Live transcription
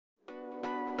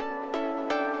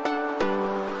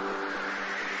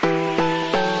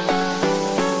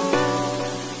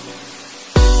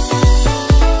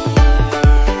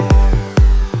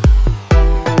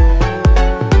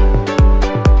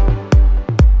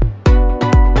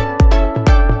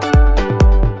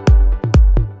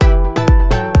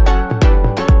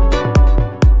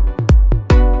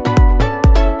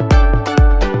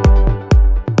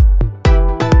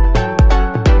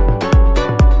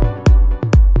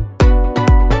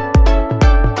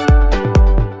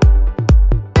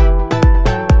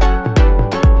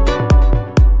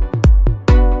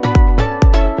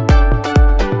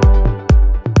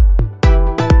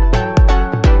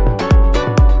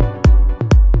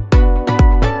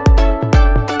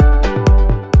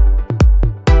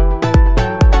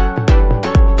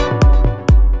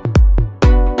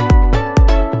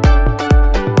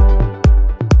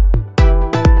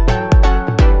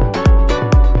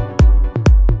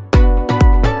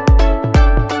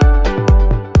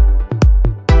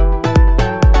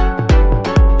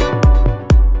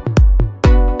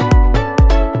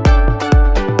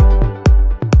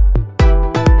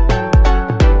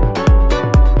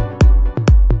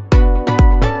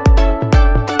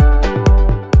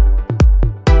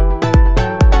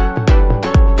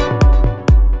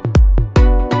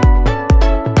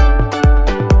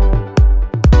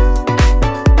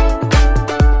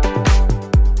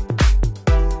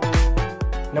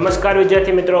નમસ્કાર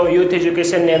વિદ્યાર્થી મિત્રો, યુથ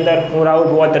એજ્યુકેશનની અંદર હું રાહુલ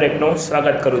ભુવા દરેકનું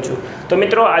સ્વાગત કરું છું। તો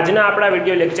મિત્રો, આજના આપણા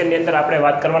વિડીયો લેક્ચરની અંદર આપણે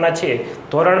વાત કરવાના છીએ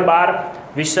ધોરણ 12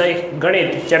 વિષય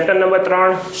ગણિત ચેપ્ટર નંબર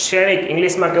 3 શ્રેણિક,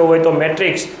 ઇંગ્લિશમાં કહેવું હોય તો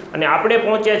મેટ્રિક્સ, અને આપણે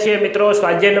પહોંચ્યા છીએ મિત્રો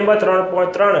સ્વાધ્યાય નંબર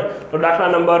 3.3 તો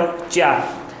દાખલા નંબર 4।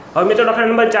 હવે મિત્રો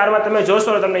દાખલા નંબર 4 માં તમે જોશો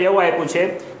તો તમને એવું આપ્યું છે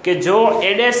કે જો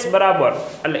a ડેશ બરાબર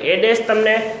એટલે a ડેશ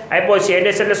તમને આપ્યો છે, a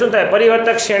ડેશ એટલે શું થાય,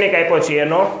 પરિવર્તક શ્રેણિક આપ્યો છે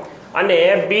એનો, અને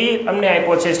b અમને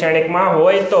આપ્યો છે શ્રેણિકમાં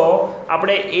હોય તો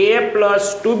આપણે a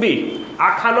 + 2b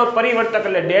આખાનો પરિવર્તક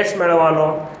એટલે ડેશ મેળવવાનો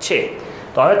છે।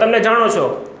 તો હવે તમે જાણો છો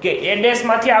કે a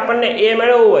ડેશમાંથી આપણને a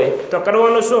મેળવવું હોય તો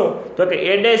કરવાનું શું, તો કે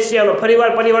a ડેશ છે એનો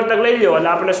ફરીવાર પરિવર્તક લઈ લો એટલે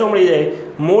આપણને શું મળી જાય,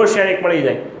 મૂળ શ્રેણિક મળી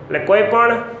જાય। એટલે કોઈ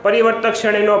પણ પરિવર્તક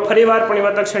શ્રેણીનો ફરીવાર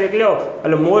પરિવર્તક શ્રેણિક લ્યો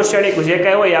એટલે મૂળ શ્રેણિક જે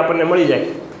કાંઈ હોય આપણને મળી જાય।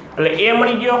 એટલે a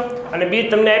મળી ગયો અને b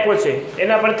તમને આપ્યો છે,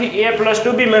 એના પરથી a +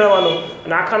 2b મેળવવાનું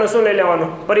અને આખાનું શું લઈ લેવાનું,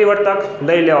 પરિવર્તક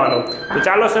લઈ લેવાનું। તો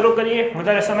ચાલો શરૂ કરીએ,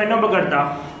 વધારે સમય ન બગાડતા।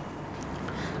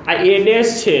 આ a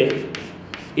ડેશ છે,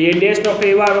 a ડેશનો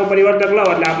ફરીવારનો પરિવર્તક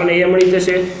લાવો એટલે આપણને a મળી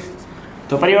જશે।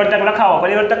 તો પરિવર્તક લખાવો,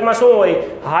 પરિવર્તકમાં શું હોય,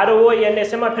 હાર હોય અને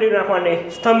શેમાં ફેરવી નાખવાની,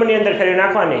 સ્તંભની અંદર ફેરવી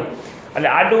નાખવાની, એટલે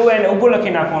આડું હોય અને ઊભું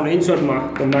લખી નાખવાનું ઇન્સર્ટમાં।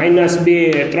 તો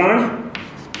 -2 3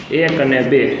 1 અને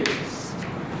 2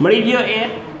 મળી ગયો a,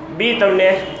 b તમને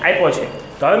આપ્યો છે।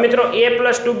 તો હવે મિત્રો a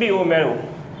 + 2b હું મેળવું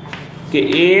કે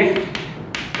a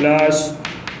 +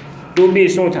 2b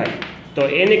શું થાય, તો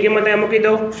a ની કિંમત અહીંયા મૂકી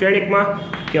દઉં શ્રેણિકમાં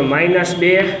કે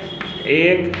 -2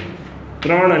 1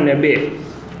 3 અને 2,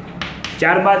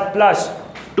 ત્યારબાદ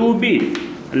 +2b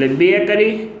એટલે 2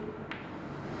 કરી,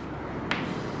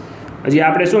 હજી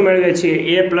આપણે શું મેળવીએ છીએ,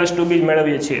 a + 2b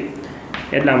મેળવીએ છીએ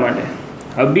એટલા માટે।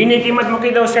 હવે b ની કિંમત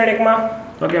મૂકી દઉં શ્રેણિકમાં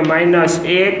તો કે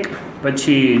 -1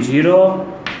 પછી 0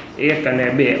 1 અને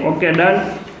 2, ઓકે ડન,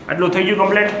 આટલું થઈ ગયું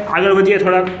કમ્પ્લીટ। આગળ વધીએ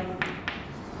થોડાક।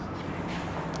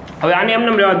 હવે આને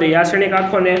એમને રહેવા દઈએ, આ શ્રેણિક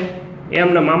આખો ને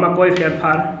એમને આમાં કોઈ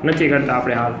ફેરફાર નથી કરતા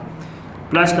આપણે હાલ,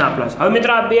 પ્લસના પ્લસ। હવે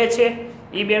મિત્રો આ 2 છે,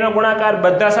 એ 2 નો ગુણાકાર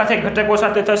બધા સાથે ઘટકો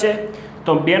સાથે થશે,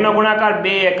 તો 2 નો ગુણાકાર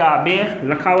 2 × 2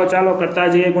 લખાવો, ચાલો કરતા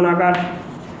જઈએ ગુણાકાર,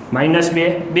 -2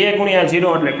 2 ×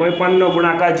 0 એટલે કોઈ પણનો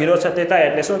ગુણાકાર 0 સાથે થાય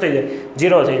એટલે શું થઈ જાય,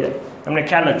 0 થઈ જાય, તમને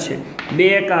ખ્યાલ જ છે। 2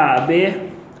 × 2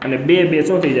 અને 2 2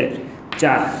 શું થઈ જાય,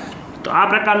 4। તો આ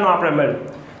પ્રકારનો આપણે મેળવ્યું।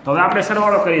 તો હવે આપણે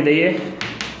સરવાળો કરી દઈએ,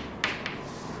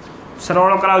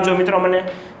 સરવાળો કરાવજો મિત્રો મને,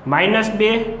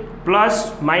 -2 પ્લસ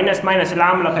માઇનસ માઇનસ એટલે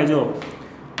આમ લખાય જો,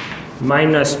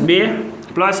 -2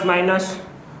 પ્લસ માઇનસ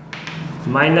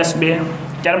 -2,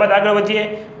 ત્યારબાદ આગળ વધીએ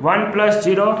 1 +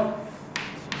 0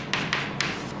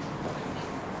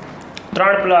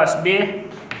 3 + 2,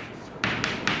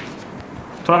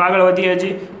 થોડાક આગળ વધીએ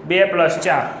હજી 2 +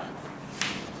 4,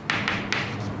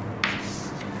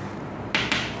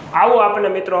 આવું આપણને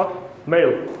મિત્રો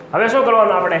મળ્યું। હવે શું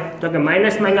કરવાનું આપણે, તો કે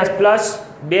માઇનસ માઇનસ પ્લસ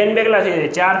 2 ને 2 કેટલા થઈ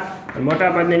જાય, 4,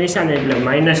 મોટા પદની નિશાની એટલે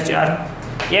 -4,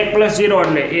 1 + 0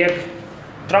 એટલે 1,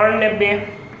 3 ને 2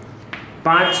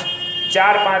 5,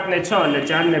 4 5 ને 6 એટલે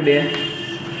 4 ને 2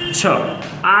 6।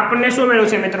 આ આપણને શું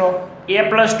મેળવ્યું છે મિત્રો, a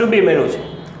 + 2b મેળવ્યું છે।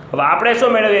 હવે આપણે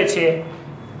શું મેળવીએ છીએ,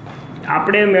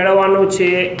 આપણે મેળવવાનું છે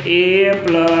a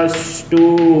 +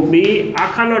 2b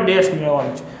આખાનો ડેશ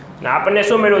મેળવવાનો છે, અને આપણને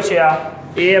શું મેળવ્યું છે, આ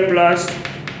a +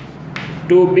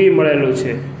 2b મળેલું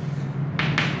છે,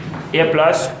 a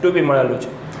 + 2b મળેલું છે।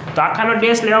 તો આખાનો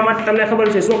ડેશ લેવા માટે તમને ખબર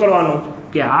છે શું કરવાનું,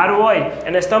 કે હાર હોય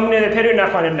એને સ્તંભની અંદર ફેરવી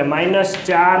નાખવાનું, એટલે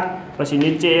 -4 પછી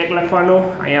નીચે 1 લખવાનું,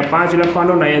 અહીંયા 5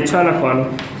 લખવાનું ને અહીંયા 6 લખવાનું,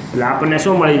 એટલે આપણને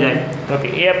શું મળી જાય, તો કે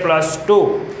a +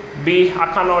 2b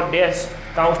આખાનો ડેશ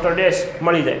કાઉન્સનો ડેશ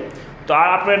મળી જાય। તો આ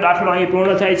આપણે દાખલો અહીં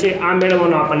પૂર્ણ થાય છે, આ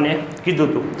મેળવવાનું આપણને કીધું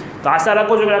હતું। તો આશા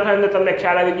રાખું છું કે દાખલાની અંદર તમને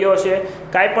ખ્યાલ આવી ગયો હશે।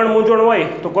 કાંઈ પણ મૂંઝવણ હોય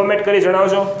તો કોમેન્ટ કરી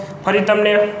જણાવજો, ફરી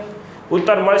તમને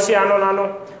ઉત્તર મળશે આનો નાનો,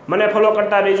 મને ફોલો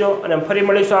કરતા રહેજો, અને ફરી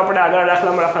મળીશું આપણે આગળ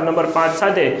દાખલામાં દાખલા નંબર 5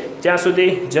 સાથે। ત્યાં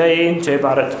સુધી જય હિન્દ, જય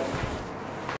ભારત।